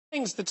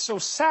things that's so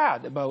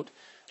sad about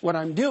what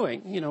I'm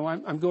doing. You know,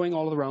 I'm going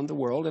all around the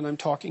world and I'm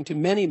talking to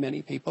many,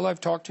 many people.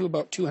 I've talked to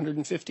about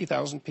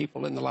 250,000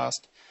 people in the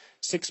last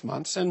 6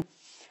 months, and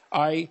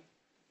I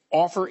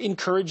offer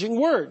encouraging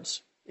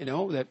words, you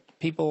know, that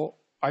people,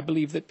 I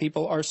believe that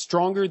people are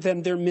stronger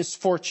than their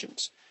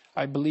misfortunes.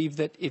 I believe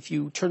that if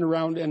you turn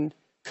around and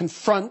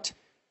confront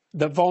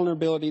the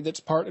vulnerability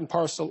that's part and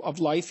parcel of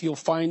life, you'll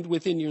find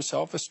within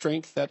yourself a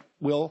strength that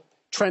will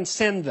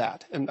transcend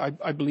that. And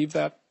I believe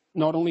that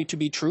not only to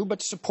be true,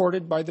 but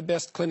supported by the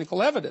best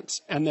clinical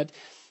evidence. And that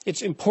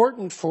it's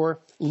important for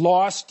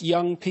lost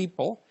young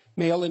people,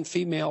 male and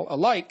female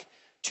alike,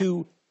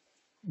 to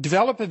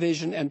develop a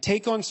vision and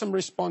take on some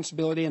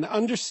responsibility and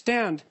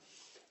understand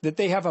that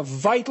they have a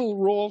vital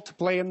role to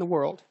play in the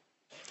world,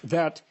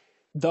 that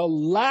the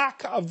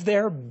lack of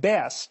their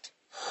best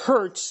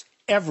hurts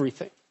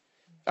everything.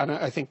 And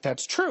I think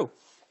that's true.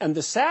 And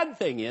the sad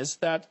thing is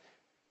that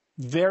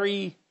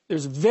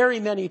there's very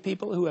many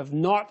people who have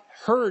not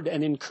heard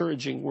an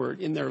encouraging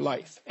word in their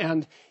life.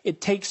 And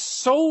it takes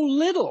so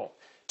little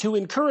to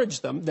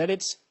encourage them that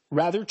it's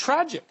rather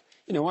tragic.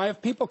 You know, I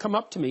have people come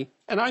up to me,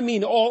 and I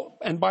mean all,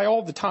 and by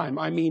all the time,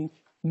 I mean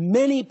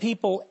many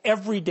people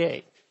every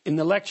day in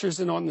the lectures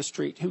and on the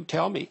street who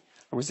tell me,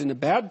 I was in a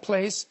bad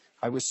place,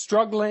 I was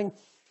struggling,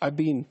 I've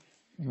been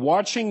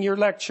watching your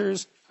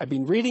lectures, I've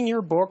been reading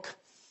your book,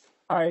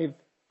 I've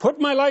put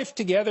my life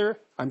together,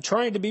 I'm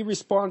trying to be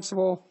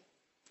responsible,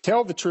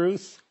 tell the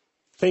truth,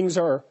 things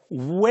are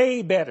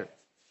way better.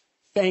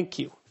 Thank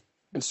you.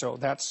 And so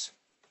that's,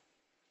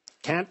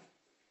 can't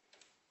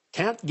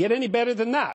get any better than that.